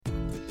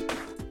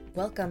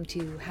Welcome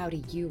to How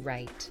Do You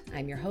Write?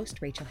 I'm your host,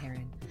 Rachel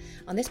Herron.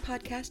 On this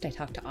podcast, I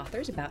talk to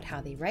authors about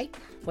how they write,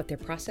 what their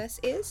process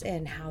is,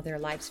 and how their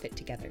lives fit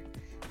together.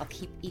 I'll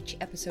keep each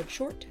episode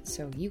short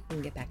so you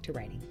can get back to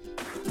writing.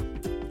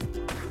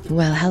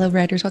 Well, hello,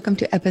 writers. Welcome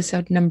to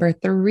episode number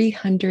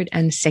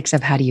 306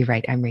 of How Do You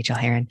Write? I'm Rachel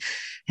Herron,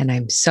 and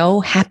I'm so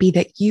happy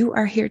that you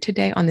are here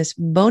today on this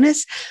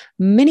bonus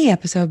mini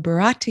episode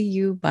brought to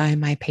you by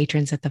my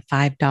patrons at the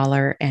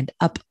 $5 and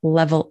up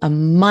level a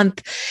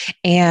month.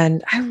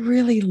 And I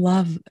really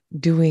love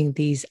doing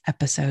these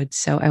episodes.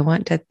 So I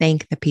want to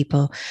thank the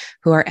people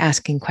who are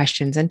asking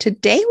questions. And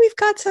today we've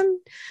got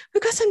some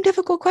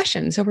difficult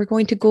questions. So we're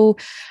going to go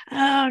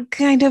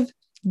kind of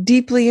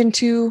deeply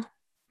into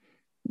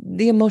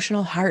the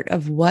emotional heart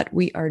of what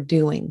we are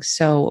doing.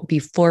 So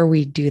before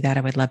we do that,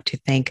 I would love to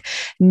thank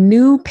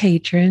new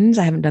patrons.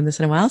 I haven't done this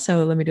in a while,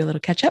 so let me do a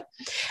little catch up.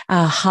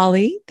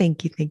 Holly,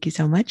 thank you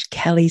so much.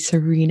 Kelly,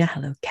 Serena,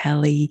 hello,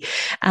 Kelly.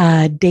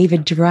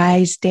 David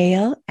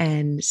Drysdale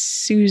and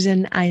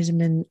Susan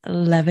Eisman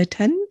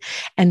Leviton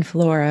and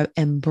Flora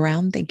M.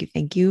 Brown,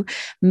 thank you.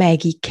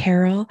 Maggie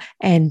Carroll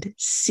and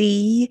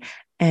C.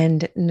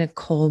 and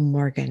Nicole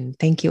Morgan.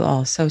 Thank you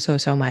all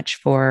so much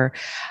for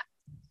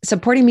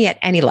supporting me at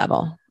any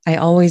level. I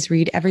always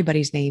read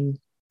everybody's name,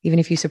 even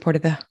if you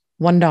supported the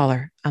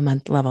 $1 a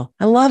month level.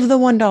 I love the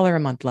 $1 a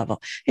month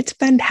level. It's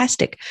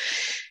fantastic.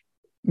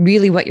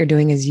 Really, what you're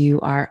doing is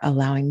you are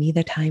allowing me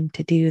the time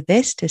to do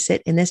this, to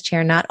sit in this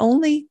chair, not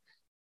only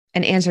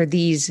and answer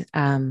these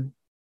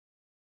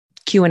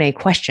Q&A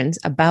questions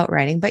about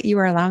writing, but you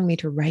are allowing me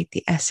to write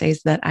the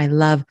essays that I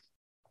love.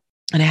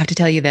 And I have to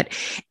tell you that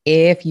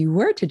if you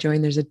were to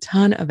join, there's a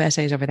ton of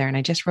essays over there. And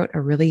I just wrote a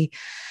really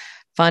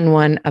fun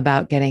one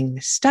about getting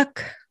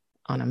stuck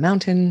on a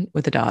mountain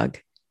with a dog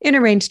in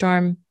a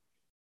rainstorm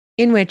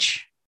in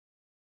which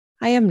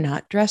I am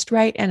not dressed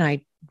right and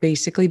I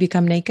basically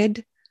become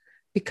naked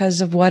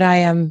because of what I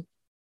am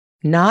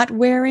not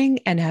wearing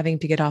and having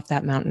to get off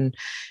that mountain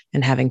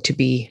and having to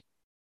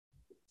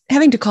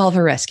call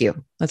for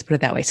rescue. Let's put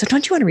it that way. So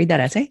don't you want to read that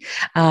essay?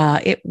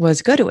 It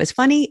was good. It was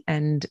funny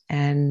and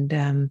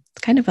kind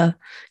of a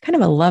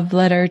love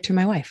letter to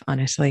my wife,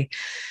 honestly,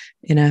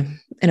 in a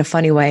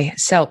funny way.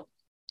 So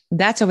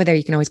that's over there.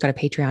 You can always go to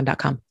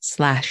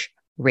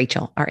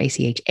patreon.com/Rachel,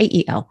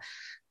 RACHAEL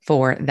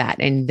for that.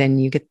 And then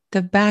you get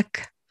the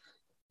backlog.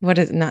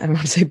 Basically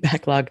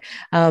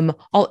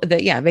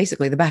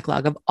the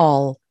backlog of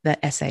all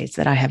the essays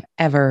that I have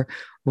ever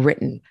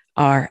written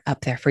are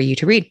up there for you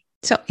to read.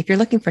 So if you're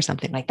looking for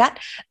something like that,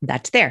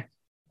 that's there.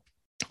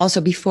 Also,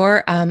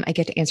 before I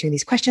get to answering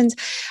these questions,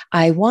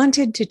 I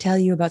wanted to tell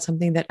you about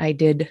something that I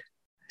did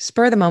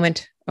spur of the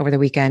moment over the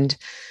weekend.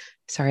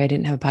 Sorry, I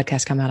didn't have a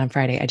podcast come out on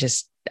Friday.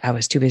 I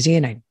was too busy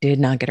and I did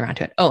not get around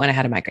to it. Oh, and I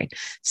had a migraine.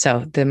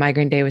 So the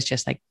migraine day was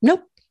just like,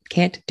 nope,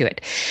 can't do it.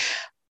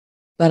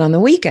 But on the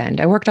weekend,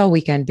 I worked all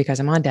weekend because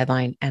I'm on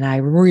deadline and I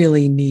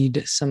really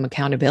need some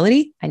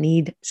accountability. I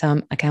need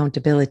some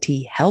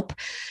accountability help.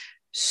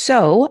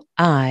 So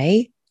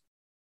I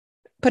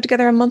put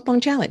together a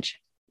month-long challenge.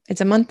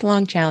 It's a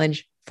month-long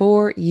challenge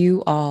for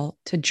you all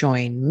to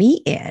join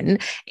me in.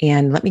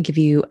 And let me give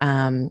you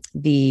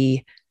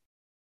the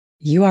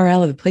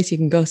URL of the place you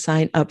can go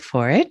sign up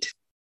for it.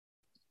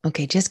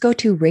 Okay, just go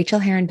to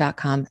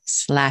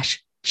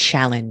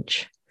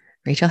rachelherron.com/challenge.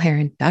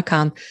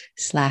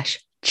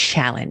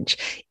 rachelherron.com/challenge.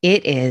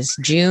 It is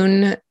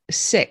June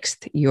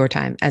 6th, your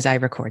time, as I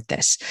record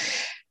this.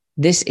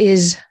 This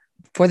is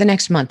for the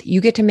next month.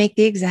 You get to make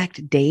the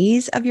exact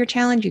days of your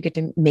challenge. You get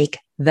to make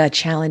the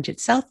challenge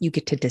itself. You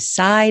get to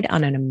decide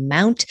on an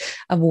amount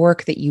of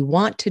work that you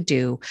want to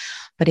do.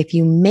 But if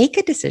you make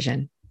a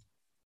decision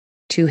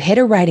to hit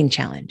a writing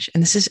challenge,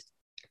 and this is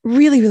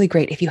really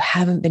great if you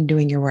haven't been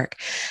doing your work,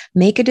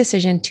 make a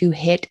decision to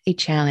hit a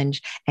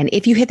challenge. And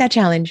if you hit that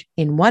challenge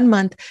in 1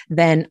 month,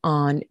 then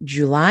on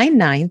July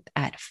 9th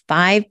at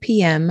 5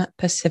 p.m.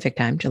 Pacific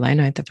time,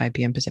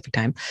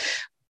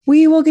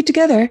 we will get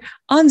together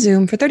on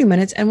Zoom for 30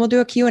 minutes and we'll do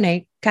a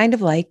Q&A kind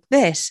of like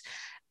this.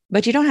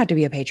 But you don't have to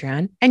be a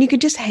Patreon and you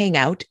could just hang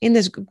out in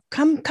this,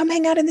 come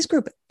hang out in this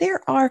group.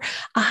 There are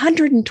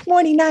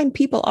 129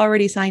 people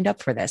already signed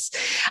up for this.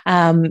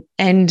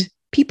 And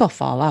people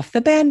fall off the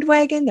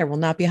bandwagon. There will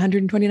not be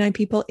 129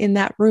 people in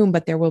that room,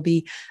 but there will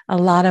be a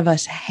lot of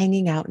us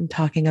hanging out and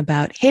talking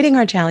about hitting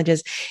our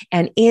challenges.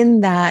 And in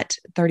that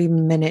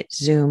 30-minute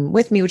Zoom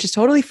with me, which is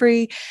totally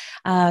free,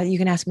 you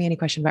can ask me any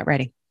question about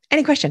writing.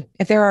 Any question.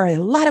 If there are a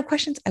lot of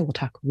questions, I will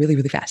talk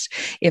really fast.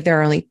 If there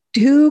are only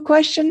 2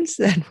 questions,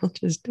 then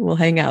we'll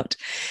hang out.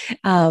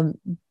 But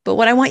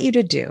what I want you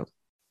to do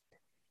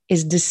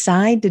is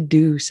decide to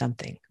do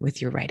something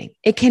with your writing.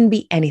 It can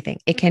be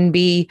anything. It can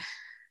be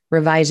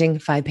revising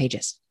 5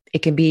 pages.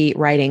 It can be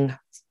writing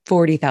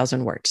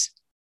 40,000 words.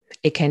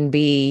 It can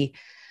be,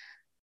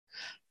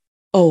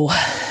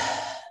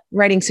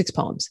 writing 6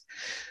 poems.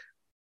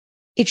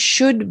 It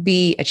should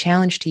be a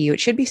challenge to you. It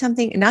should be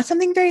something, not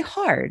something very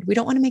hard. We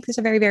don't want to make this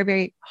a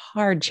very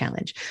hard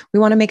challenge. We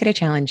want to make it a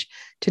challenge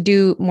to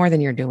do more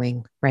than you're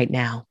doing right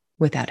now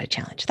without a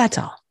challenge. That's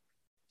all.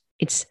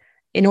 It's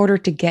in order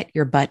to get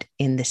your butt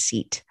in the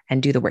seat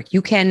and do the work.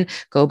 You can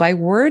go by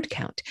word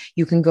count.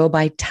 You can go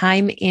by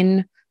time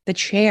in the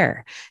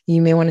chair.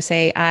 You may want to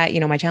say,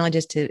 my challenge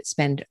is to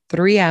spend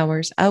 3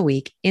 hours a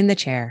week in the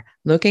chair,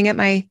 looking at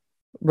my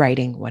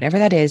writing, whatever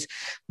that is,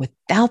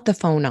 without the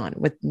phone on,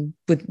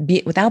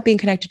 without being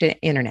connected to the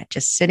internet,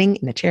 just sitting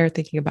in the chair,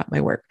 thinking about my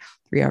work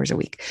 3 hours a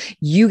week.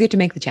 You get to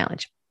make the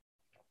challenge.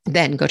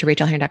 Then go to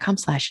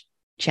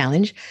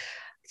rachelherron.com/challenge,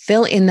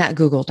 fill in that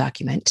Google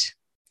document.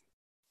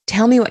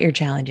 Tell me what your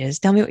challenge is.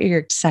 Tell me what you're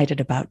excited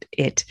about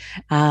it.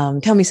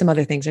 Tell me some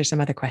other things. There's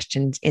some other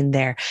questions in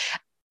there.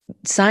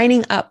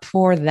 Signing up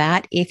for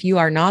that, if you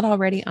are not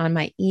already on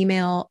my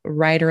email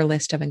writer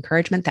list of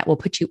encouragement, that will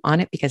put you on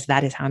it, because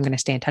that is how I'm going to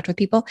stay in touch with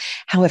people.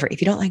 However,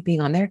 if you don't like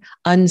being on there,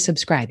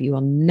 unsubscribe. You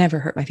will never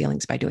hurt my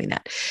feelings by doing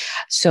that.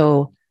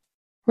 So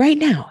right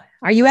now,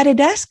 are you at a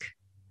desk?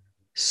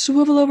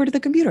 Swivel over to the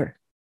computer.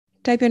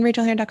 Type in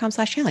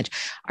rachelherron.com/challenge.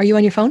 Are you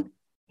on your phone?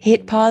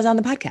 Hit pause on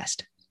the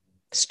podcast.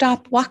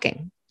 Stop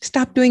walking.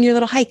 Stop doing your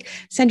little hike.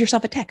 Send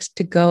yourself a text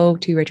to go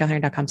to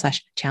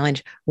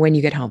rachelherron.com/challenge when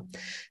you get home.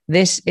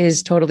 This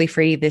is totally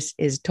free. This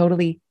is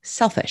totally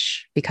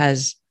selfish,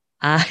 because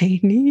I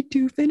need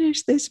to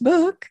finish this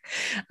book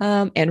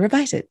and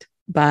revise it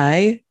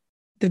by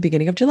the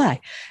beginning of July.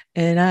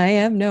 And I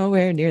am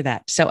nowhere near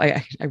that. So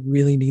I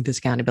really need this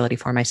accountability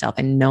for myself.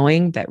 And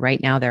knowing that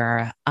right now there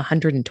are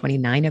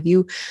 129 of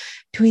you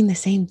doing the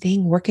same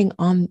thing, working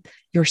on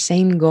your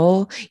same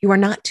goal, you are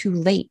not too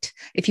late.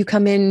 If you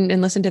come in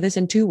and listen to this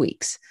in 2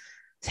 weeks,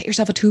 set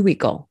yourself a 2-week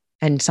goal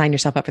and sign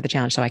yourself up for the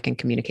challenge so I can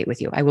communicate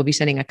with you. I will be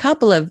sending a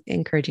couple of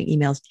encouraging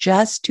emails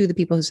just to the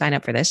people who sign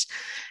up for this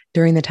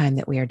during the time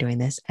that we are doing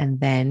this. And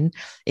then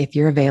if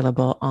you're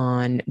available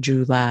on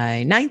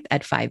July 9th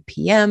at 5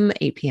 p.m.,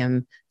 8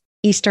 p.m.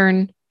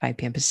 Eastern, 5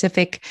 p.m.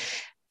 Pacific,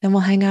 then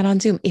we'll hang out on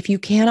Zoom. If you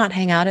cannot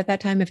hang out at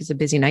that time, if it's a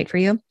busy night for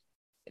you,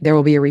 there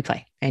will be a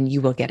replay and you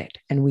will get it.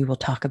 And we will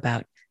talk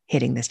about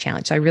hitting this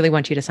challenge. So I really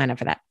want you to sign up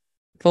for that,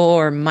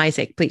 for my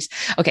sake, please.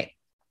 Okay.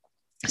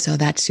 So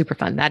that's super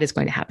fun. That is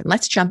going to happen.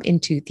 Let's jump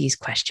into these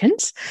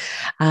questions.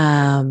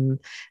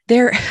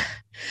 They're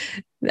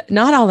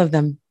not all of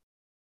them,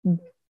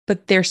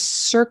 but they're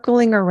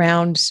circling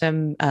around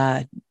some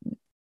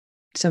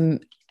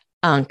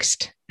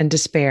angst and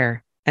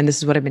despair. And this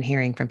is what I've been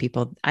hearing from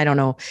people. I don't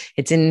know.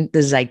 It's in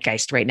the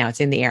zeitgeist right now. It's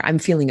in the air. I'm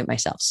feeling it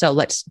myself. So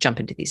let's jump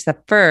into these. The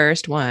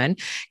first one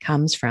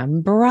comes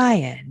from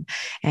Brian.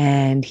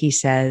 And he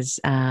says,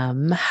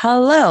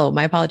 hello,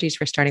 my apologies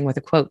for starting with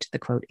a quote. The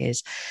quote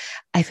is,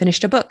 I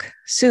finished a book.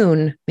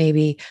 Soon,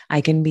 maybe I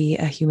can be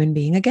a human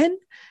being again.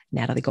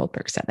 Natalie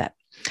Goldberg said that.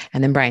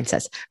 And then Brian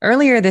says,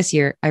 earlier this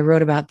year, I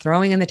wrote about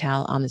throwing in the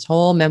towel on this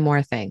whole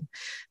memoir thing.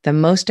 The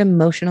most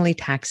emotionally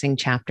taxing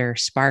chapter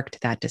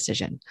sparked that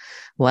decision.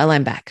 Well,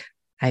 I'm back.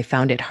 I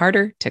found it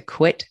harder to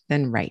quit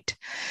than write.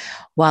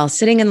 While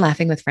sitting and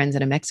laughing with friends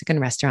at a Mexican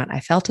restaurant,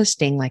 I felt a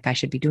sting like I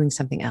should be doing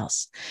something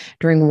else.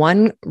 During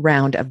one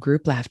round of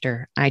group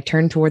laughter, I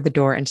turned toward the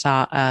door and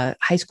saw a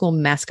high school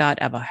mascot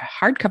of a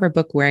hardcover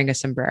book wearing a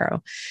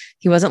sombrero.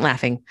 He wasn't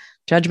laughing.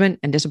 Judgment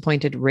and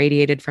disappointed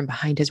radiated from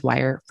behind his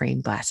wire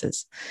frame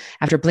glasses.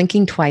 After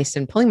blinking twice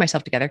and pulling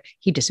myself together,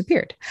 he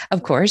disappeared.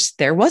 Of course,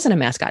 there wasn't a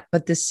mascot,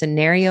 but this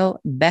scenario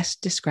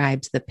best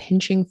describes the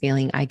pinching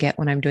feeling I get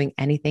when I'm doing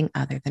anything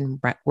other than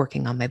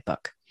working on my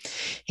book.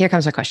 Here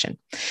comes my question.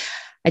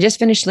 I just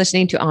finished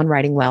listening to On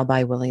Writing Well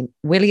by William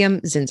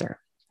Zinsser.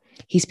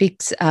 He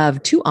speaks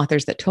of 2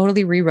 authors that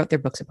totally rewrote their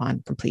books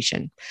upon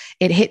completion.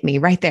 It hit me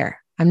right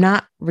there. I'm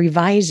not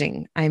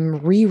revising, I'm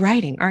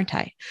rewriting, aren't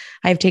I?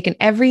 I have taken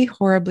every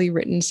horribly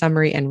written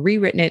summary and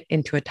rewritten it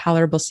into a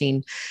tolerable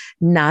scene.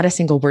 Not a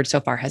single word so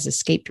far has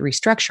escaped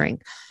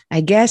restructuring.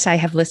 I guess I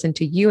have listened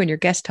to you and your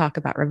guest talk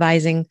about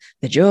revising,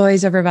 the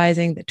joys of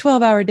revising, the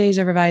 12-hour days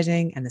of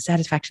revising, and the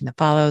satisfaction that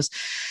follows.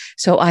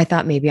 So I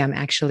thought maybe I'm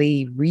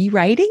actually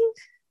rewriting.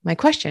 My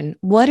question,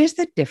 what is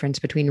the difference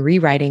between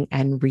rewriting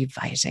and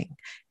revising?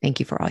 Thank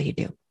you for all you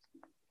do.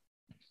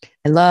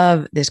 I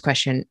love this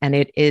question, and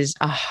it is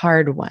a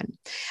hard one.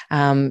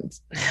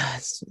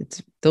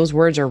 Those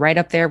words are right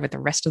up there with the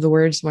rest of the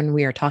words. When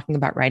we are talking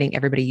about writing,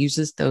 everybody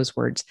uses those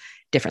words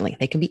differently.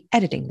 They can be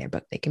editing their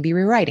book. They can be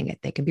rewriting it.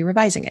 They can be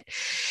revising it.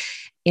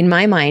 In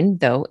my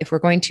mind, though, if we're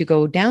going to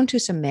go down to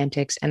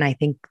semantics, and I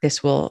think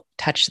this will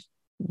touch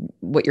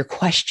what your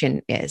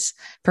question is,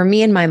 for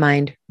me, in my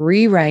mind,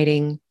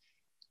 rewriting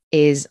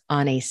is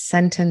on a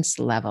sentence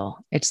level.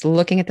 It's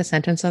looking at the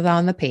sentences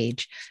on the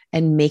page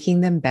and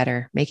making them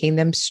better, making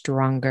them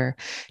stronger,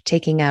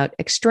 taking out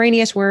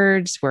extraneous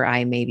words where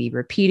I may be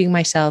repeating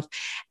myself,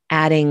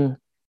 adding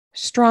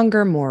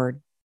stronger, more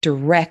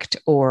direct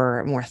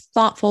or more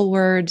thoughtful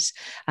words.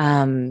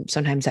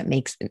 Sometimes that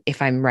makes, if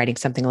I'm writing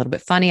something a little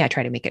bit funny, I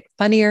try to make it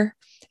funnier.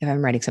 If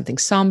I'm writing something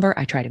somber,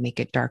 I try to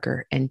make it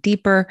darker and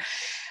deeper,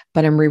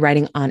 but I'm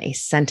rewriting on a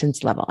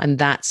sentence level. And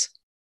that's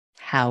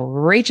how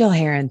Rachel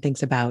Herron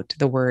thinks about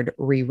the word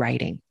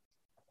rewriting.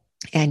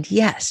 And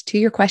yes, to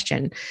your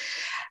question,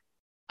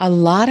 a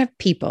lot of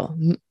people,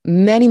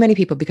 many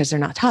people, because they're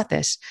not taught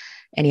this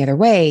any other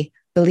way,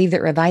 believe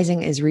that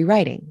revising is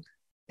rewriting.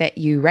 that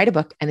you write a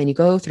book and then you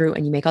go through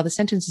and you make all the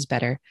sentences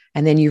better,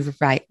 and then you've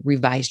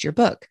revised your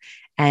book.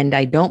 And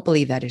I don't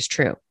believe that is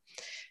true.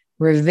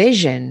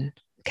 Revision,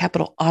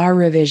 capital R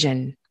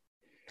revision,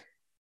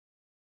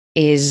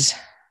 is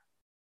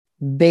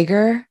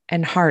bigger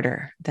and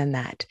harder than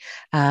that.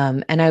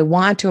 And I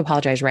want to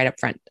apologize right up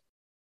front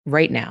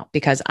right now,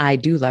 because I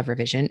do love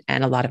revision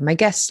and a lot of my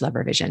guests love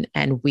revision,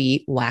 and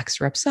we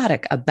wax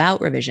rhapsodic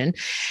about revision.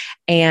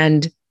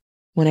 And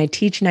when I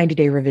teach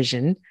 90-day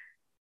revision,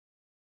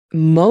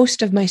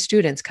 most of my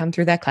students come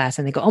through that class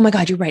and they go, oh my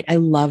God, you're right. I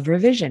love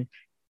revision.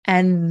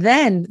 And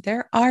then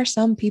there are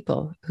some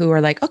people who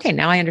are like, okay,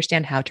 now I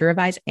understand how to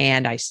revise,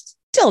 and I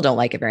still don't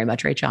like it very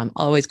much, Rachel. I'm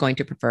always going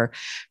to prefer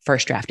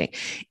first drafting.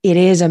 It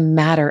is a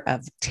matter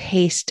of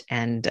taste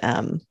and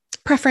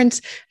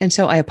preference. And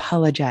so I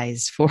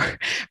apologize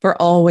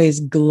for always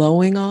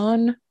glowing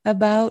on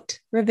about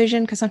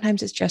revision, because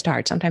sometimes it's just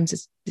hard.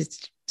 Sometimes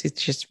it's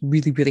just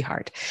really, really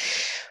hard.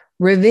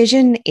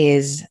 Revision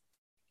is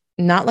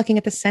not looking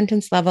at the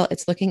sentence level.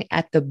 It's looking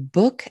at the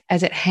book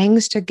as it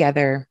hangs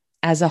together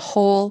as a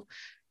whole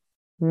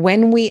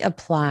when we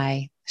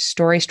apply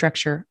story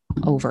structure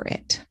over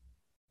it.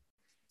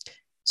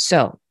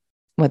 So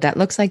what that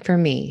looks like for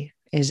me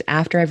is,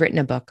 after I've written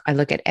a book, I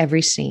look at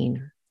every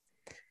scene.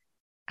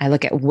 I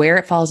look at where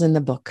it falls in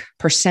the book,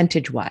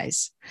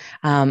 percentage-wise.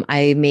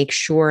 I make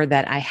sure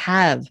that I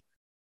have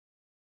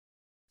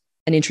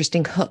an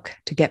interesting hook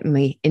to get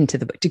me into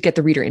the book, to get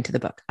the reader into the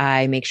book.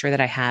 I make sure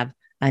that I have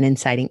an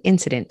inciting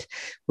incident,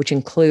 which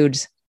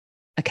includes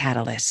a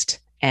catalyst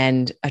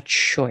and a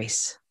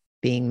choice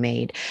being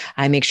made.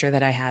 I make sure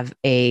that I have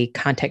a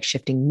context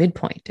shifting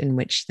midpoint in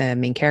which the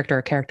main character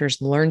or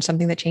characters learn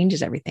something that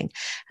changes everything.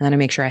 And then I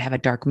make sure I have a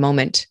dark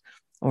moment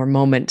or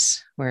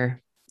moments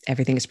where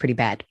everything is pretty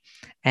bad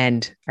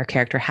and our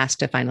character has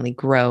to finally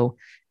grow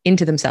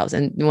into themselves.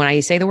 And when I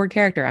say the word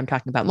character, I'm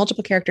talking about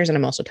multiple characters, and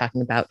I'm also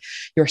talking about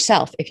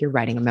yourself if you're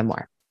writing a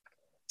memoir.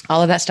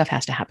 All of that stuff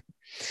has to happen.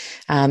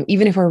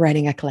 Even if we're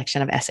writing a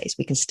collection of essays,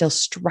 we can still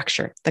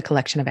structure the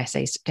collection of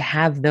essays to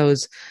have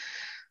those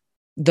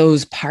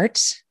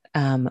parts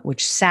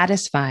which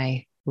satisfy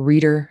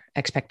reader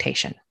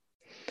expectation.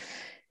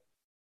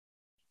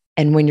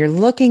 And when you're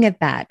looking at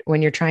that,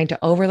 when you're trying to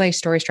overlay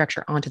story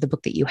structure onto the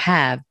book that you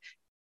have,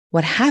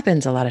 what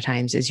happens a lot of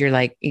times is you're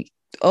like,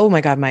 oh my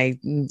God,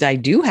 I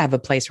do have a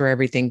place where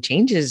everything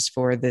changes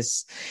for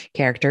this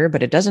character,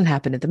 but it doesn't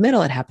happen at the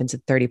middle. It happens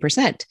at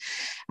 30%.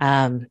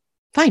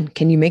 Fine.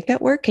 Can you make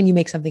that work? Can you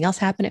make something else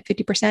happen at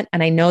 50%?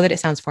 And I know that it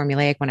sounds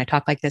formulaic when I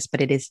talk like this, but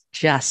it is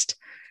just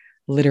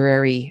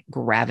literary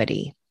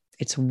gravity.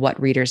 It's what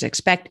readers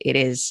expect. It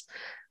is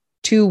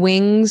 2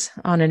 wings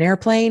on an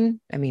airplane.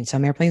 I mean,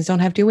 some airplanes don't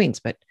have 2 wings,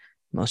 but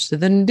most of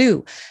them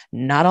do.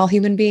 Not all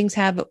human beings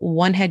have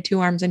 1 head, 2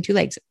 arms, and 2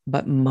 legs,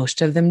 but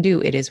most of them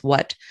do. It is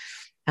what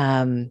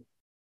the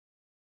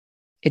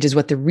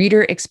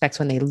reader expects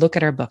when they look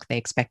at our book. They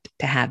expect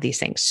to have these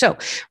things. So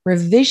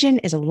revision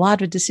is a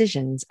lot of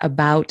decisions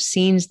about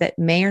scenes that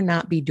may or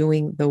not be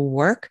doing the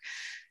work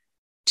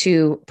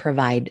to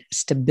provide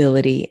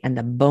stability and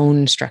the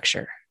bone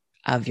structure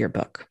of your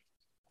book.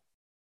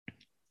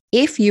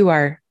 If you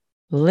are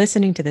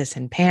listening to this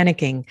and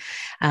panicking,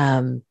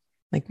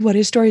 like, what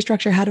is story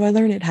structure? How do I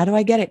learn it? How do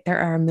I get it? There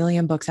are a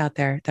million books out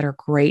there that are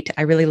great.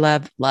 I really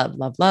love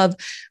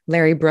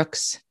Larry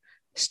Brooks'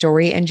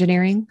 Story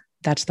Engineering.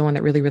 That's the one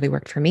that really, really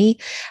worked for me.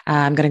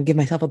 I'm going to give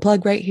myself a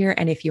plug right here.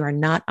 And if you are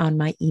not on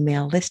my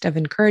email list of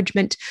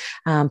encouragement,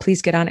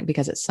 please get on it,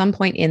 because at some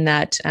point in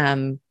that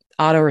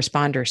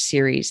autoresponder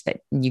series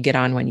that you get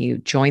on when you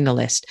join the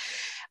list,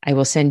 I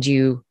will send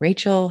you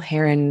Rachel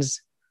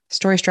Herron's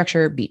story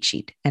structure beat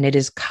sheet. And it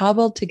is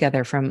cobbled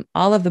together from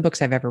all of the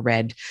books I've ever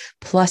read,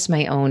 plus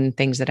my own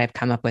things that I've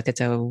come up with. It's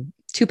a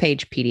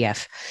 2-page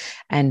PDF,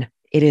 and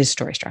it is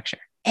story structure.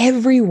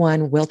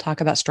 Everyone will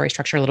talk about story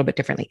structure a little bit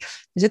differently.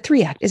 Is it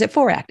 3-act? Is it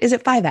 4-act? Is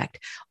it 5-act?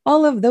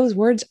 All of those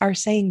words are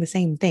saying the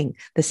same thing.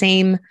 The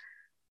same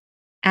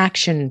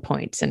action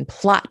points and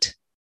plot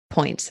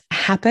points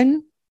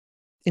happen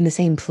in the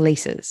same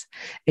places.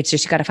 It's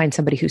just, you got to find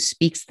somebody who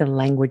speaks the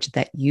language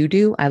that you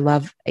do. I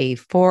love a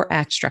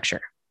 4-act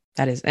structure.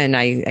 That is, and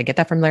I get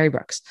that from Larry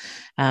Brooks.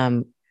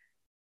 I'm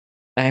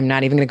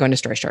not even going to go into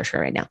story structure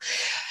right now,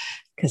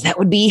 because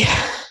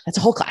that's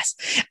a whole class.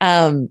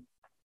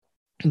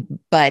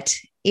 But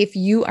if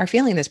you are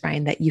feeling this,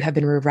 Brian, that you have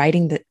been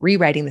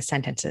rewriting the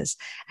sentences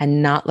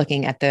and not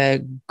looking at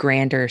the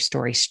grander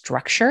story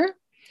structure,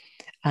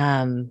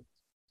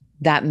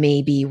 that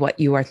may be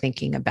what you are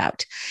thinking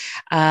about.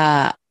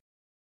 I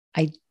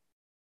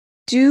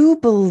do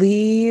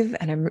believe,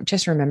 and I'm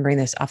just remembering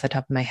this off the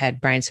top of my head,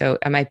 Brian, so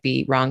I might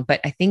be wrong, but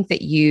I think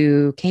that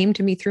you came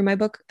to me through my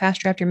book,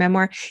 Fast Draft Your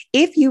Memoir.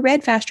 If you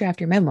read Fast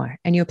Draft Your Memoir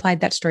and you applied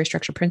that story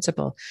structure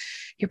principle,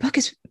 your book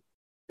is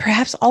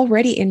perhaps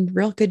already in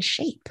real good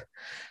shape,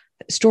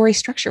 story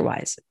structure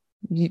wise.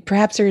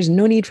 Perhaps there is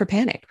no need for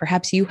panic.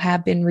 Perhaps you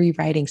have been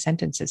rewriting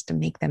sentences to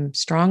make them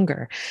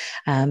stronger,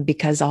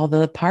 because all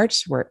the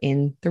parts were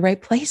in the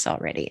right place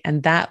already.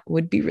 And that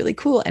would be really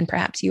cool. And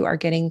perhaps you are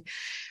getting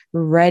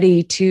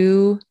ready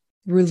to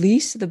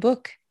release the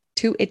book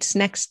to its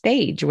next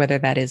stage, whether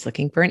that is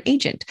looking for an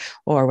agent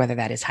or whether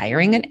that is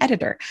hiring an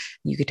editor.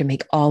 You get to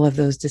make all of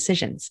those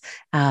decisions.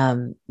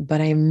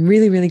 But I'm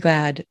really, really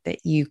glad that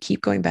you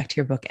keep going back to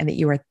your book and that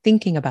you are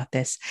thinking about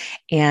this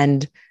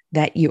and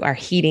that you are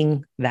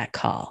heeding that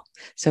call.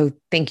 So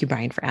thank you,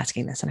 Brian, for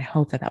asking this. And I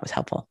hope that that was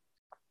helpful.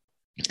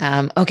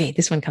 Okay,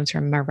 this one comes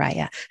from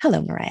Mariah.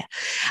 Hello,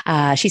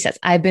 Mariah. She says,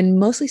 I've been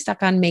mostly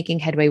stuck on making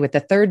headway with the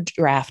third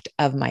draft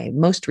of my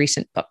most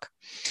recent book.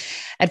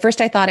 At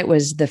first, I thought it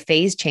was the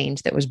phase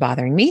change that was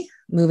bothering me,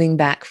 moving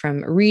back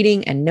from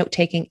reading and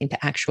note-taking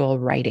into actual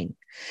writing.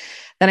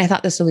 Then I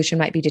thought the solution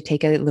might be to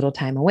take a little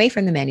time away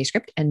from the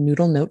manuscript and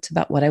noodle notes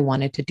about what I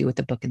wanted to do with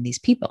the book and these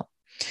people.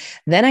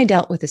 Then I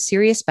dealt with a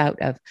serious bout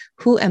of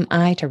who am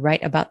I to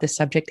write about this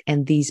subject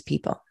and these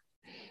people?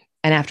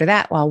 And after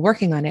that, while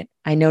working on it,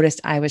 I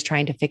noticed I was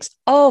trying to fix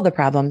all the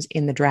problems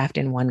in the draft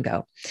in one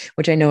go,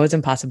 which I know is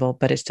impossible,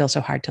 but it's still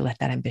so hard to let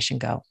that ambition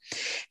go.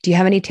 Do you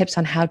have any tips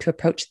on how to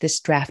approach this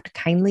draft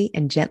kindly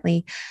and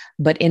gently,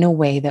 but in a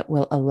way that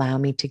will allow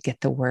me to get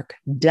the work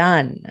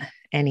done?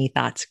 Any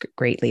thoughts?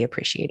 Greatly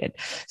appreciated.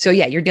 So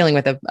yeah, you're dealing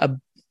with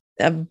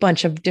a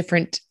bunch of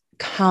different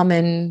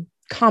common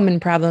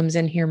problems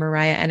in here,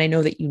 Mariah. And I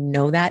know that you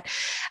know that.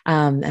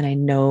 And I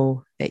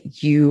know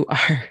that you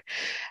are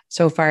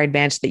so far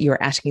advanced that you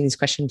are asking these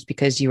questions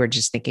because you are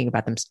just thinking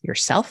about them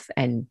yourself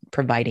and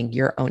providing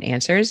your own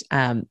answers.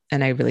 And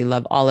I really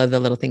love all of the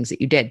little things that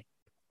you did.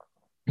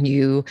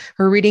 You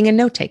were reading and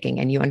note-taking,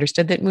 and you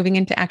understood that moving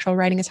into actual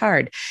writing is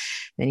hard.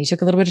 Then you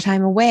took a little bit of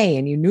time away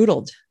and you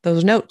noodled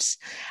those notes.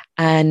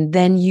 And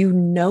then you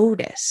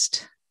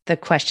noticed the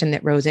question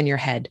that rose in your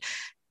head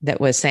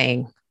that was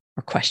saying,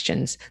 or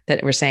questions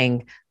that were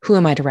saying, who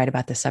am I to write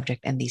about this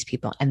subject and these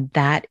people? And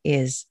that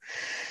is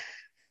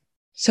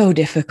so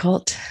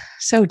difficult.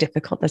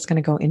 That's going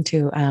to go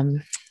into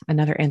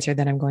another answer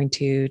that I'm going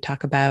to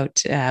talk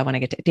about when I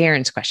get to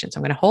Darren's question. So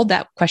I'm going to hold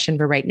that question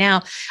for right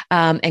now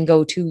and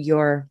go to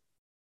your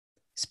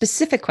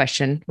specific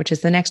question, which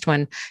is the next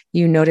one.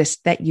 You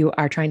noticed that you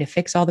are trying to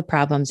fix all the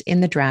problems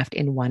in the draft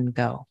in one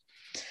go.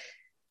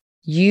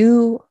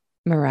 You,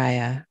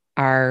 Mariah,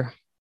 are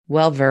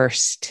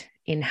well-versed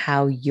in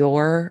how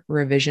your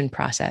revision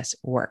process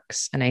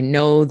works. And I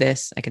know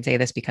this, I can say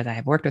this because I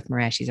have worked with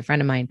Mariah. She's a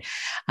friend of mine.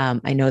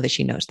 I know that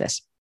she knows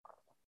this.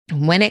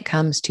 When it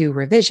comes to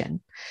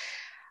revision,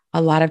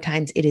 a lot of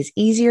times it is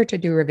easier to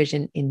do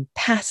revision in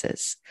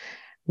passes.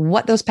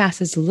 What those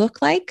passes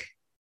look like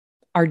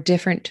are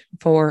different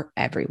for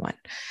everyone.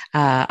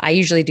 I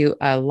usually do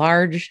a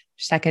large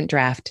second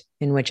draft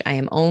in which I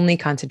am only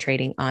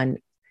concentrating on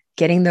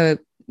getting the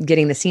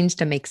scenes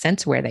to make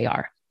sense where they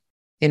are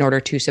in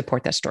order to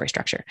support that story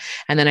structure.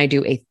 And then I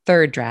do a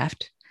third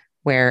draft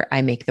where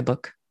I make the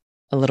book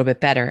a little bit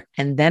better.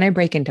 And then I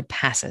break into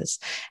passes.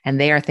 And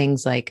they are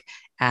things like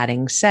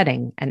adding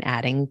setting and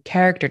adding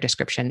character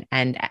description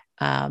and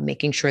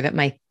making sure that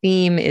my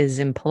theme is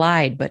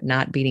implied, but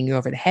not beating you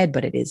over the head,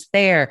 but it is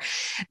there.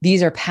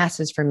 These are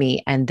passes for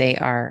me. And they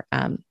are,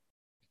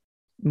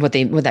 what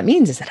that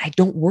means is that I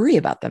don't worry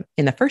about them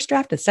in the first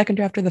draft, the second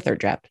draft, or the third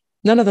draft.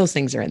 None of those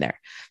things are in there.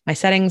 My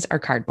settings are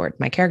cardboard.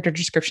 My character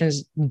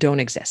descriptions don't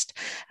exist.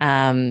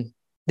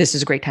 This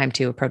is a great time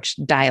to approach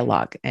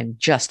dialogue and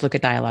just look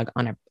at dialogue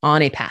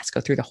on a pass.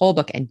 Go through the whole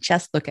book and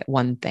just look at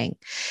one thing.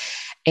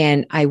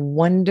 And I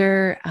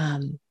wonder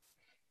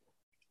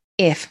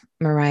if,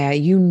 Mariah,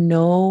 you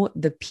know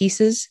the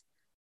pieces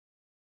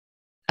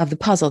of the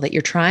puzzle that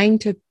you're trying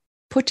to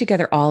put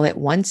together all at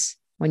once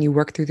when you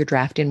work through the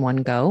draft in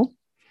one go.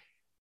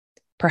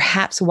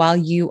 Perhaps while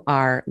you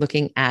are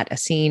looking at a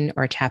scene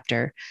or a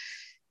chapter,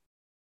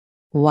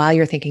 while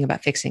you're thinking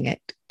about fixing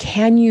it,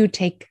 can you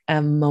take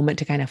a moment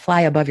to kind of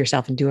fly above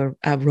yourself and do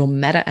a real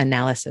meta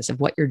analysis of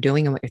what you're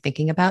doing and what you're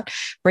thinking about?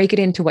 Break it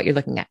into what you're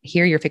looking at.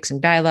 Here you're fixing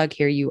dialogue.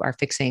 Here you are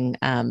fixing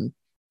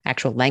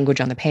actual language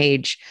on the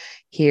page.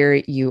 Here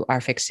you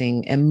are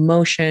fixing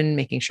emotion,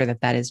 making sure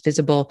that that is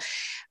visible.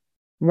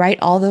 Write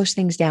all those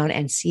things down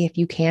and see if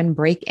you can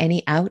break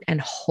any out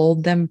and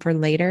hold them for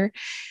later.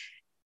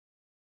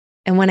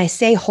 And when I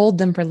say hold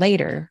them for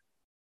later,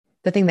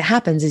 the thing that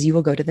happens is you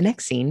will go to the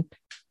next scene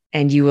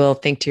and you will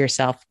think to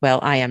yourself, well,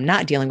 I am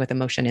not dealing with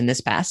emotion in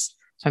this pass,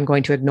 so I'm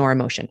going to ignore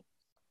emotion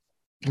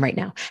right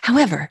now.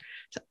 However,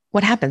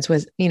 what happens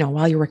was,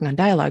 while you're working on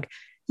dialogue,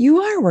 you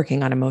are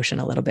working on emotion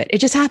a little bit. It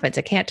just happens.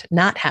 It can't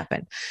not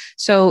happen.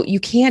 So you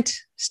can't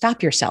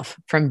stop yourself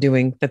from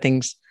doing the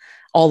things,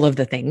 all of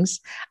the things,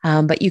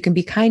 but you can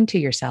be kind to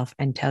yourself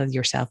and tell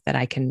yourself that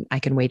I can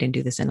wait and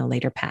do this in a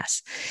later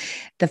pass.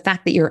 The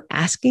fact that you're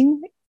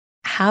asking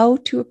how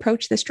to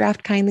approach this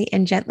draft kindly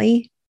and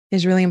gently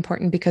is really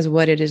important, because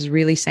what it is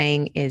really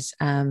saying is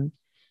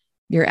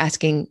you're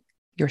asking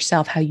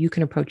yourself how you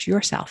can approach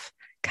yourself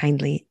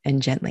kindly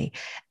and gently.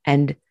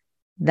 And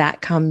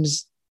that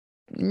comes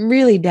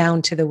really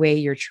down to the way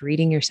you're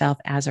treating yourself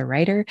as a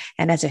writer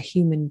and as a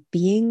human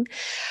being.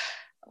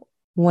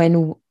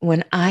 When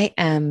I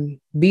am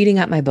beating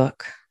up my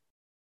book,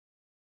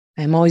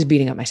 I'm always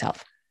beating up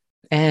myself.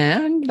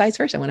 And vice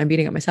versa. When I'm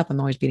beating up myself, I'm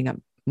always beating up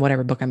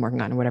whatever book I'm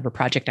working on or whatever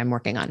project I'm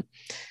working on.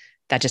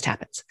 That just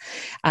happens.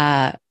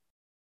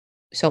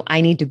 So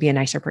I need to be a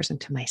nicer person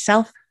to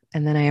myself.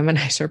 And then I am a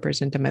nicer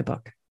person to my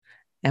book.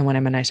 And when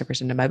I'm a nicer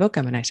person to my book,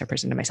 I'm a nicer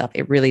person to myself.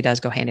 It really does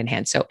go hand in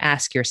hand. So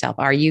ask yourself,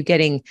 are you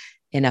getting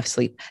enough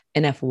sleep,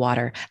 enough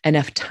water,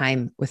 enough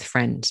time with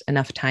friends,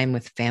 enough time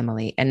with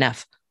family,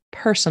 enough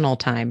personal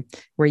time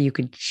where you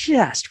could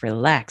just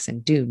relax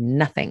and do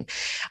nothing?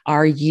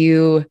 Are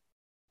you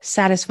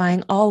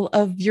satisfying all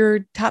of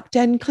your top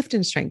 10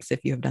 Clifton strengths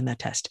if you have done that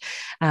test?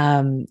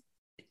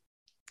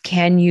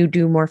 Can you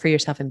do more for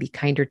yourself and be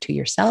kinder to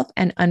yourself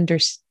and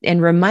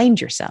remind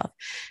yourself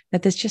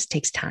that this just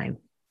takes time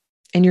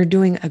and you're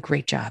doing a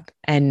great job?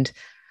 And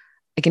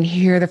I can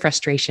hear the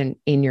frustration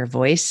in your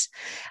voice.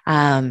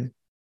 And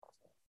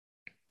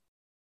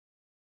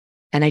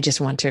I just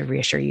want to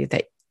reassure you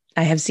that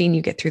I have seen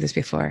you get through this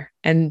before.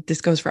 And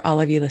this goes for all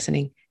of you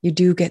listening. You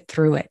do get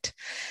through it.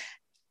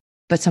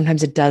 But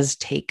sometimes it does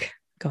take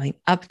going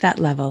up that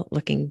level,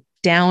 looking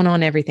down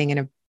on everything in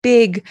a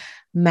big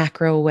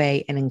macro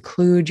way and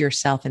include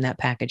yourself in that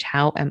package.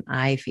 How am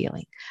I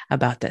feeling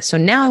about this? So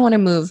now I want to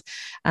move,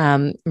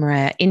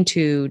 Mariah,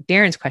 into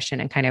Darren's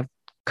question and kind of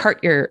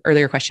cart your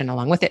earlier question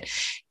along with it.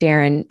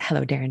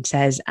 Darren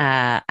says,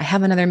 I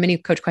have another mini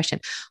coach question.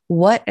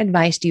 What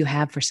advice do you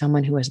have for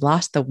someone who has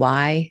lost the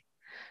why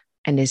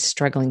and is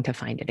struggling to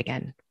find it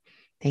again?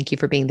 Thank you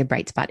for being the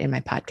bright spot in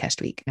my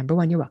podcast week. Number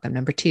one, you're welcome.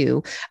 Number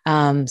two,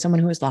 someone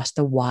who has lost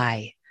the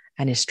why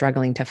and is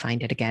struggling to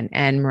find it again.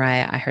 And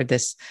Mariah, I heard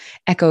this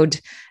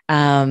echoed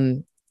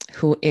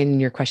who in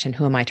your question,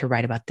 who am I to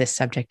write about this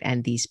subject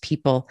and these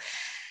people?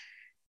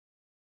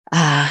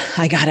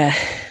 I got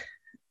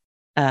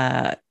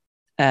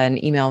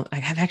an email. I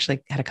have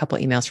actually had a couple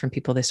of emails from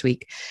people this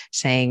week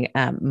saying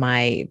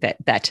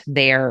that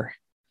their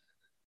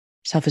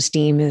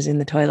self-esteem is in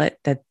the toilet,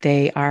 that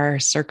they are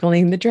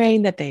circling the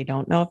drain, that they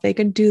don't know if they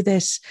can do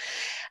this.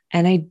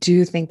 And I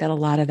do think that a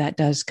lot of that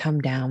does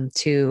come down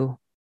to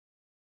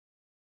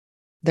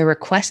the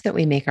request that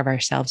we make of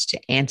ourselves to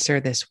answer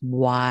this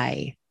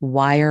why.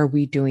 Why are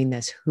we doing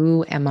this?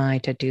 Who am I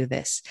to do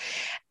this?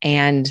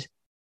 And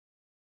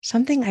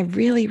something I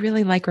really,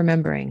 really like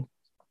remembering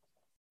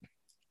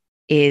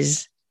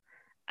is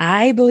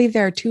I believe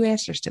there are two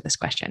answers to this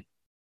question.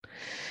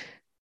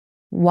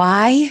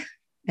 Why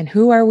and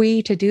who are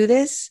we to do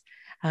this?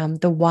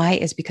 The why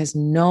is because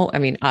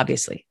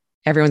obviously,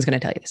 everyone's going to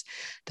tell you this.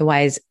 The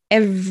why is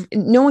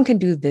no one can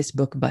do this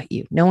book but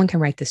you. No one can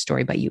write this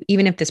story but you.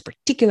 Even if this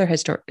particular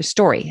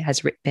story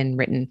has been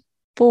written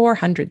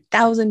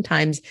 400,000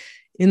 times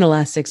in the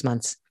last 6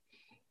 months,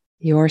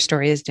 your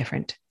story is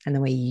different. And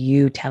the way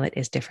you tell it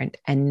is different.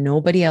 And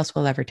nobody else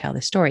will ever tell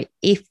this story.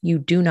 If you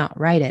do not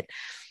write it,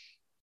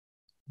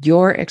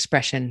 your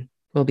expression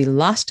will be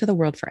lost to the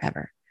world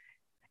forever.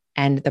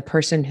 And the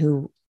person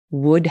who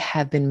would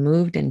have been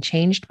moved and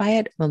changed by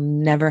it will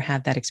never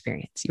have that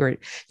experience.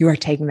 You are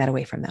taking that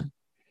away from them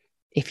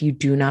if you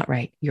do not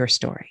write your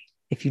story,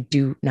 if you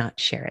do not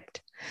share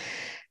it.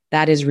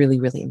 That is really,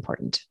 really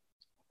important.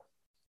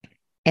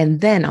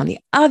 And then on the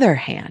other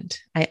hand,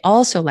 I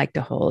also like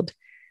to hold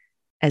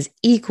as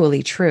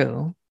equally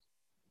true.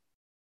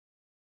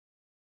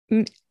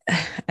 I'm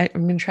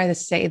going to try to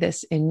say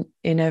this in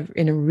a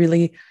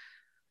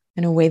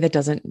way that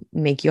doesn't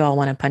make you all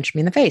want to punch me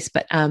in the face,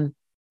 but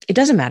it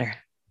doesn't matter.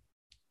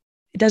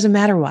 It doesn't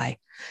matter why.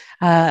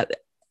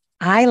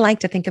 I like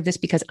to think of this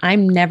because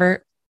I'm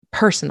never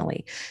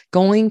personally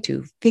going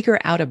to figure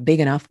out a big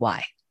enough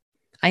why.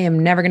 I am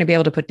never going to be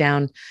able to put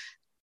down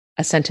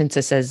a sentence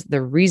that says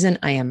the reason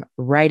I am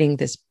writing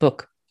this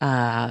book,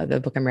 the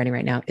book I'm writing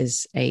right now,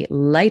 is a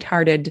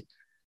lighthearted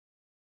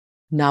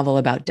novel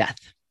about death.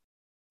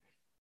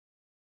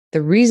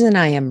 The reason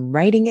I am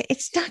writing it,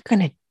 it's not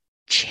going to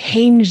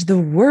change the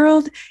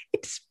world.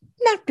 It's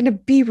not going to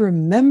be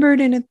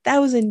remembered in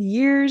 1,000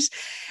 years.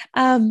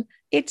 I'm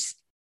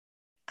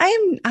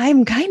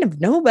kind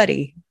of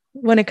nobody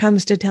when it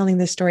comes to telling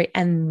this story.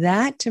 And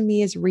that to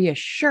me is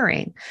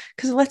reassuring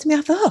because it lets me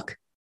off the hook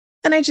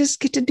and I just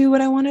get to do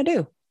what I want to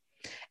do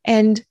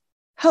and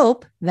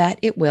hope that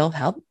it will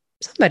help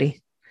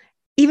somebody,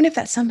 even if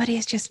that somebody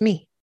is just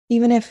me,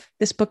 even if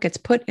this book gets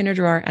put in a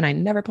drawer and I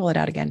never pull it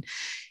out again.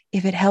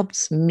 If it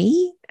helps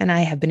me and I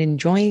have been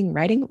enjoying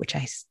writing, which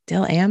I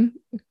still am,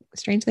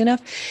 strangely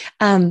enough,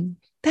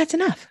 that's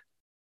enough.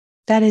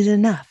 That is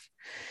enough.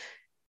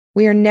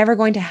 We are never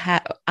going to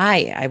have,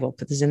 I will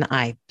put this in the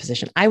I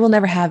position. I will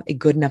never have a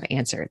good enough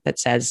answer that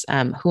says,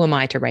 who am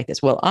I to write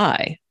this? Well,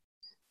 I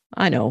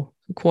know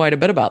quite a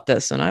bit about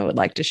this and I would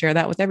like to share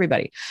that with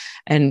everybody.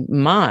 And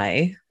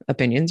my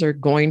opinions are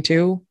going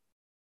to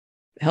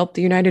help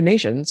the United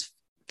Nations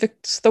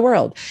fix the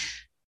world.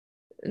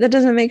 That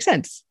doesn't make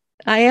sense.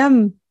 I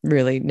am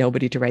really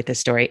nobody to write this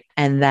story.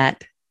 And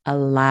that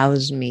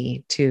allows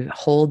me to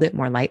hold it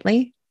more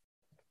lightly.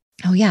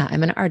 Oh yeah,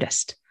 I'm an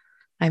artist.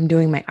 I'm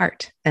doing my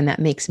art. And that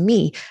makes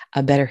me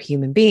a better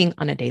human being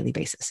on a daily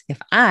basis. If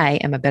I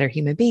am a better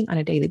human being on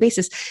a daily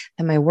basis,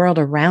 then my world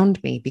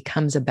around me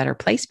becomes a better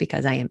place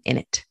because I am in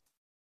it.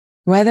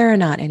 whether or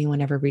not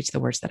anyone ever reads the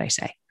words that I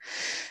say.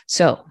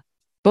 So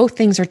both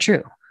things are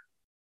true.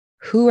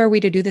 Who are we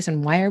to do this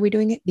and why are we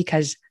doing it?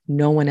 Because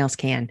no one else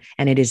can.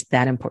 And it is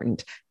that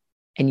important.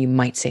 And you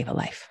might save a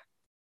life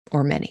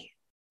or many,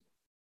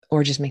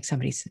 or just make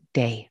somebody's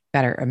day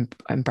better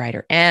and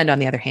brighter. And on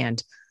the other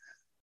hand,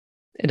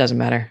 it doesn't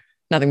matter.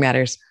 Nothing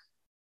matters.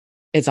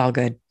 It's all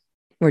good.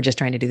 We're just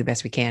trying to do the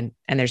best we can.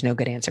 And there's no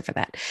good answer for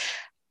that.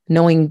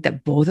 Knowing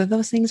that both of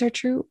those things are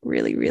true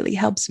really, really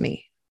helps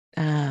me.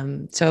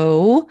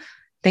 So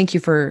thank you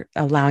for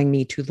allowing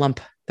me to lump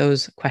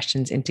those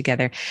questions in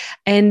together.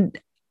 And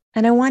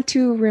I want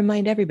to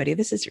remind everybody,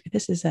 this is,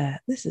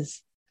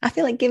 I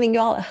feel like giving you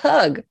all a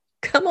hug.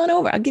 Come on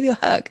over. I'll give you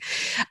a hug.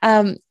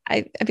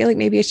 I feel like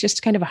maybe it's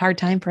just kind of a hard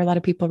time for a lot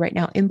of people right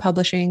now in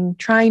publishing,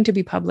 trying to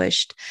be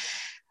published.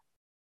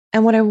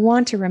 And what I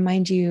want to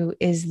remind you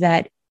is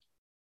that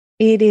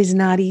it is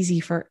not easy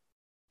for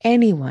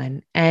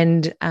anyone.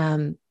 And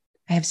I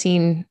have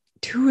seen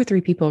 2 or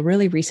 3 people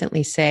really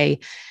recently say,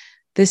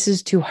 this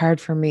is too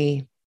hard for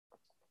me.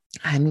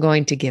 I'm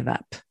going to give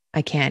up.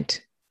 I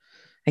can't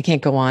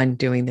go on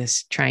doing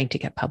this, trying to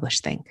get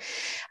published thing.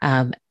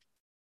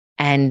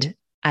 And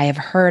I have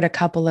heard a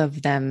couple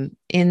of them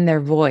in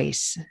their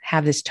voice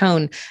have this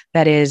tone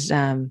that is,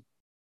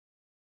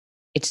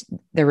 it's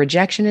the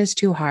rejection is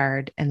too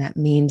hard. And that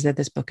means that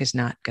this book is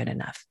not good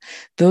enough.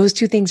 Those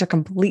two things are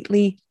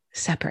completely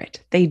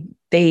separate.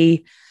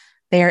 They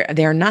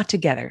are not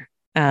together.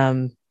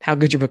 How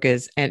good your book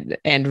is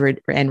and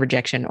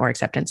rejection or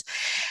acceptance.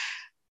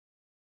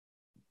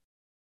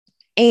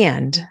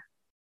 And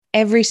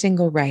every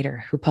single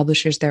writer who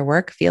publishes their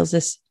work feels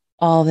this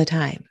all the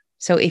time.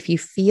 So if you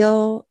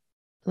feel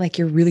like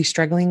you're really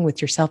struggling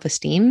with your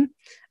self-esteem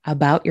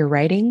about your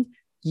writing,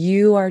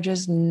 you are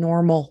just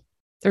normal.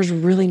 There's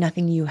really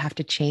nothing you have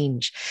to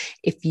change.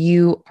 If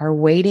you are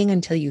waiting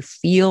until you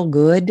feel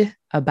good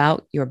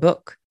about your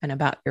book and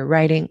about your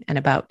writing and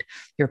about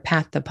your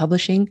path to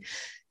publishing,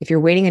 if you're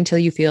waiting until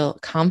you feel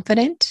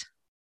confident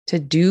to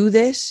do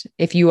this,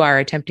 if you are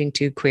attempting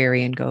to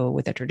query and go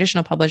with a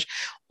traditional publish,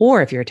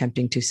 or if you're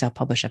attempting to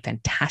self-publish a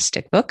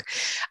fantastic book,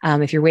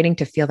 if you're waiting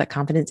to feel that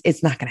confidence,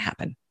 it's not going to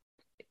happen.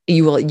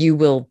 You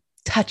will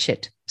touch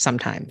it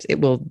sometimes.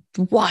 It will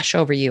wash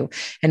over you.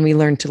 And we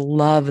learn to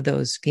love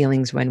those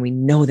feelings when we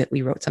know that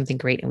we wrote something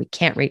great and we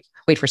can't wait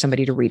for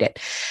somebody to read it.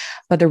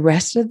 But the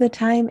rest of the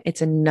time,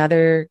 it's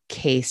another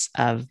case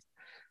of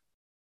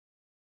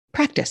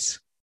practice.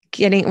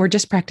 We're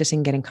just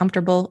practicing getting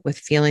comfortable with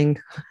feeling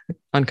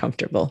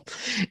uncomfortable.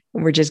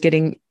 We're just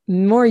getting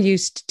more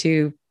used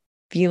to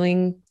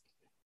feeling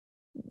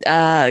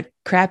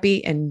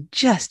crappy and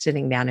just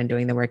sitting down and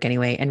doing the work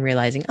anyway and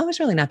realizing, oh,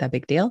 it's really not that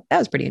big deal. That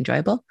was pretty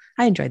enjoyable.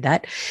 I enjoyed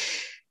that.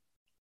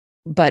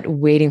 But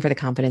waiting for the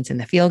confidence and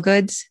the feel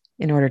goods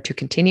in order to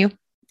continue,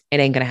 it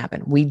ain't going to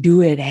happen. We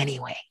do it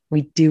anyway.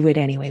 We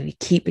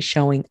keep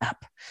showing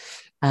up.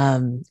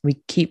 We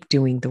keep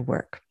doing the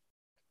work.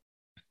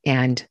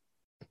 And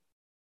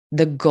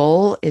the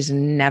goal is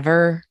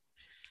never,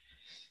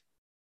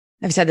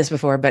 I've said this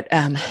before, but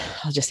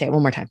I'll just say it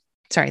one more time.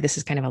 Sorry, this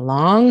is kind of a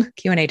long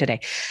Q&A today,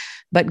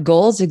 but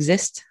goals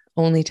exist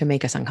only to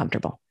make us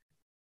uncomfortable.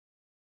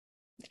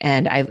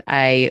 And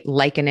I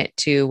liken it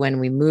to when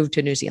we moved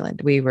to New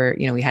Zealand. We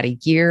had a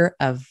year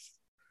of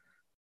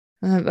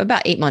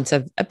about 8 months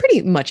of a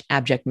pretty much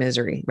abject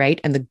misery, right?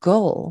 And the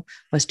goal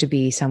was to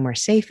be somewhere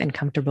safe and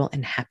comfortable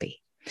and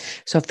happy.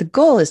 So if the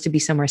goal is to be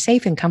somewhere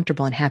safe and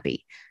comfortable and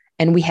happy,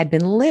 and we had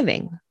been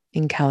living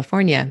in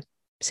California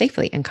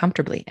safely and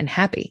comfortably and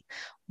happy,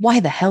 why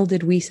the hell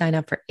did we sign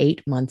up for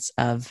 8 months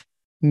of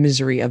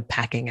misery of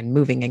packing and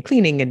moving and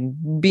cleaning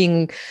and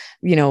being,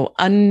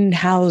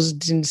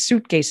 unhoused in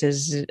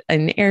suitcases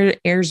and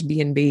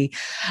Airbnb?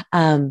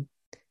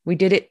 We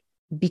did it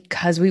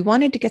because we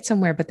wanted to get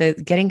somewhere, but the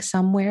getting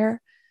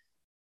somewhere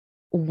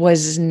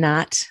was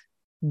not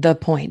the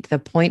point. The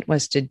point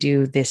was to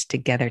do this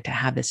together, to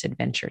have this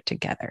adventure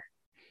together.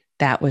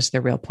 That was the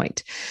real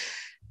point.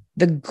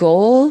 The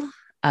goal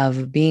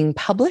of being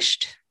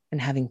published and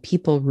having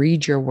people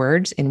read your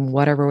words in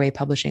whatever way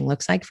publishing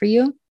looks like for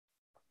you,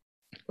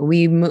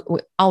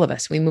 all of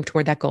us, we move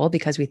toward that goal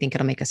because we think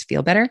it'll make us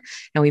feel better,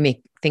 and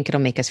we think it'll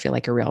make us feel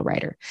like a real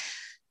writer.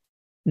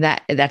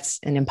 That's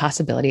an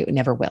impossibility. It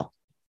never will.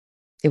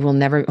 It will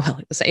never. Well,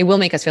 it will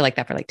make us feel like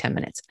that for like 10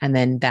 minutes, and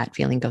then that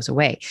feeling goes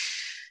away.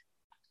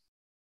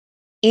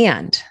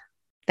 And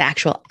the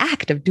actual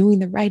act of doing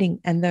the writing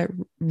and the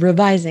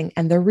revising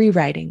and the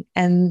rewriting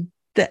and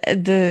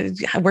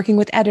the working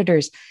with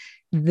editors,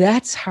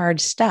 that's hard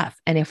stuff.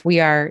 And if we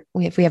have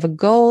a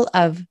goal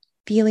of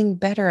feeling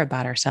better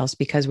about ourselves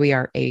because we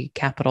are a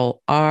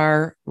capital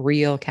R,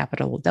 real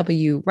capital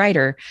W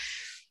writer,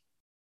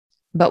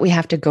 but we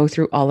have to go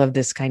through all of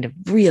this kind of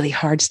really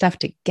hard stuff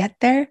to get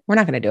there, we're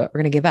not going to do it.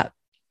 We're going to give up.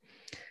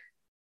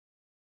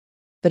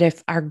 But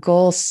if our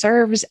goal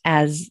serves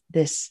as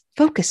this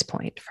focus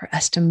point for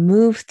us to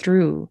move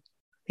through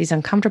these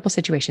uncomfortable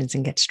situations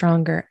and get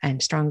stronger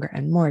and stronger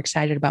and more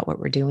excited about what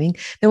we're doing.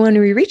 Then when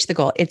we reach the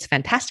goal, it's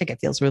fantastic. It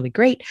feels really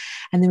great.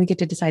 And then we get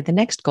to decide the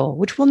next goal,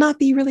 which will not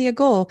be really a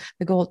goal.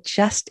 The goal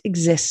just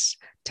exists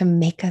to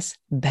make us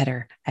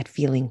better at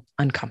feeling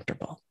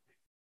uncomfortable.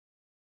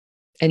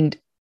 And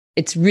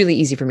it's really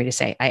easy for me to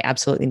say. I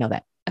absolutely know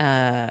that.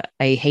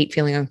 I hate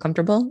feeling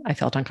uncomfortable. I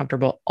felt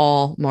uncomfortable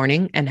all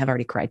morning and have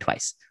already cried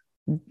twice.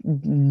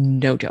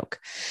 No joke.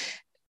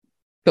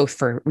 Both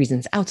for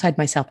reasons outside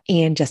myself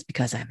and just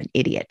because I'm an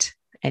idiot.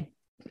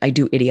 I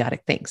do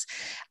idiotic things.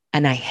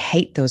 And I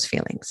hate those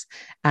feelings.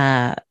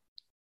 But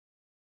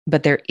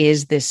there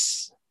is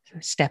this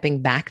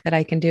stepping back that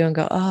I can do and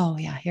go, oh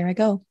yeah, here I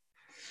go.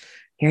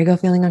 Here I go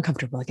feeling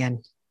uncomfortable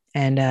again.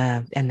 And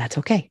that's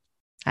okay.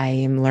 I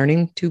am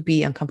learning to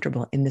be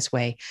uncomfortable in this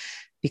way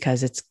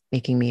because it's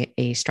making me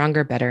a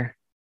stronger, better,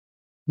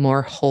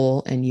 more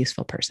whole and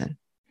useful person.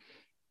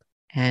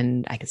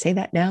 And I can say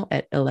that now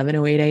at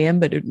 11:08 a.m.,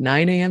 but at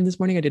 9 a.m. this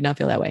morning, I did not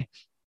feel that way.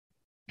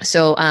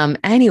 So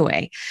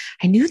anyway,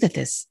 I knew that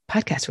this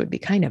podcast would be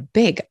kind of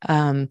big.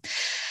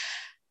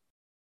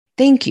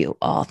 Thank you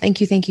all.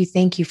 Thank you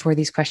for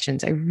these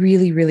questions. I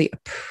really, really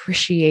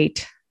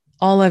appreciate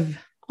all of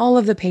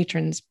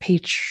the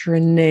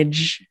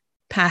patronage,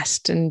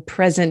 past and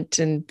present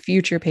and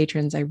future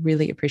patrons. I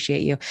really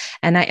appreciate you.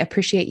 And I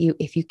appreciate you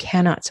if you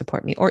cannot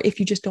support me or if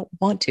you just don't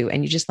want to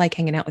and you just like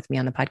hanging out with me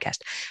on the podcast.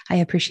 I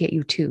appreciate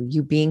you too.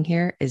 You being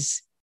here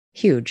is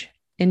huge,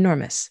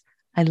 enormous.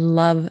 I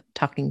love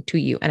talking to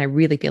you. And I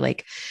really feel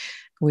like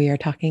we are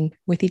talking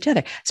with each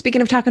other.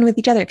 Speaking of talking with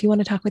each other, if you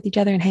want to talk with each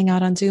other and hang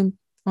out on Zoom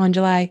on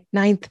July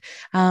 9th,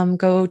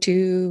 go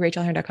to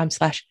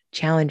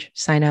rachelheron.com/challenge,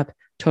 sign up.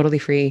 Totally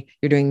free.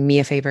 You're doing me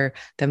a favor.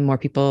 The more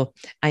people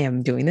I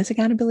am doing this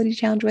accountability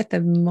challenge with,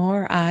 the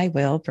more I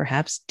will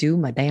perhaps do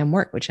my damn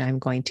work, which I'm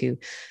going to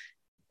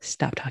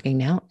stop talking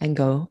now and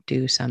go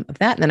do some of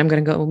that. And then I'm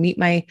going to go meet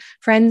my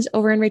friends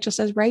over in Rachel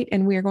Says Write,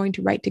 and we are going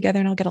to write together,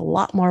 and I'll get a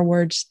lot more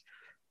words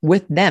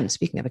with them.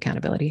 Speaking of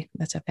accountability,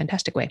 that's a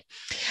fantastic way.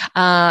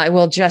 I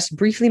will just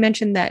briefly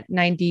mention that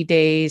 90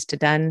 Days to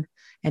Done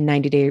and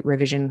 90-day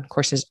revision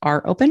courses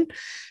are open.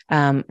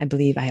 I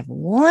believe I have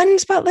 1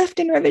 spot left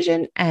in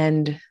revision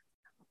and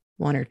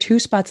 1 or 2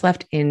 spots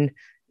left in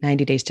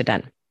 90 Days to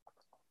Done.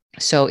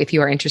 So if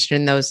you are interested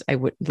in those, I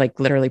would like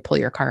literally pull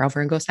your car over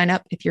and go sign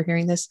up. If you're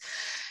hearing this,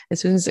 as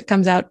soon as it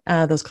comes out,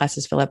 those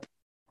classes fill up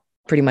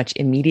pretty much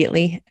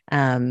immediately.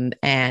 And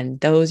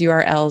those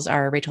URLs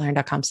are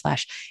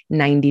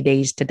rachelheron.com/90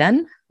 days to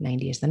done.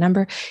 90 is the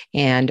number,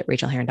 and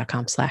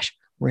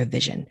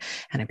rachelheron.com/revision.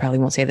 And I probably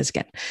won't say this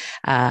again.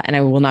 And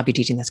I will not be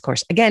teaching this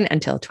course again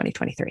until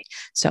 2023.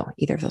 So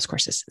either of those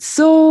courses.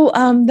 So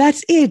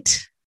that's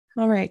it.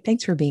 All right.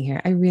 Thanks for being here.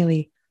 I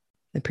really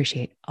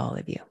appreciate all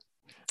of you.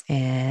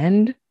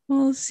 And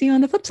we'll see you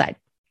on the flip side.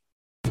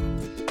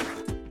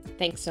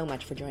 Thanks so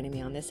much for joining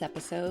me on this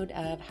episode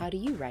of How Do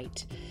You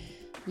Write?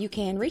 You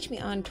can reach me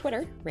on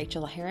Twitter,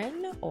 Rachel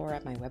Heron, or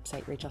at my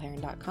website,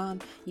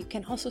 rachelheron.com. You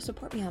can also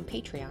support me on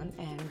Patreon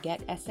and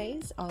get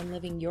essays on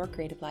living your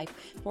creative life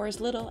for as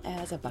little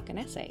as $1 an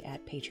essay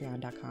at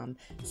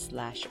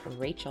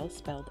patreon.com/Rachel,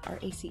 spelled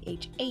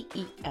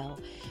RACHAEL.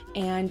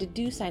 And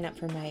do sign up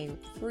for my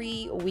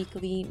free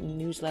weekly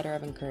newsletter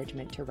of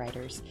encouragement to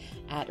writers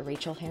at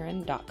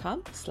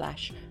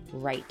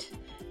rachelheron.com/write.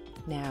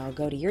 Now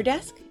go to your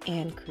desk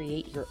and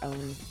create your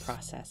own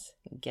process.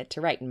 Get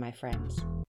to writing, my friends.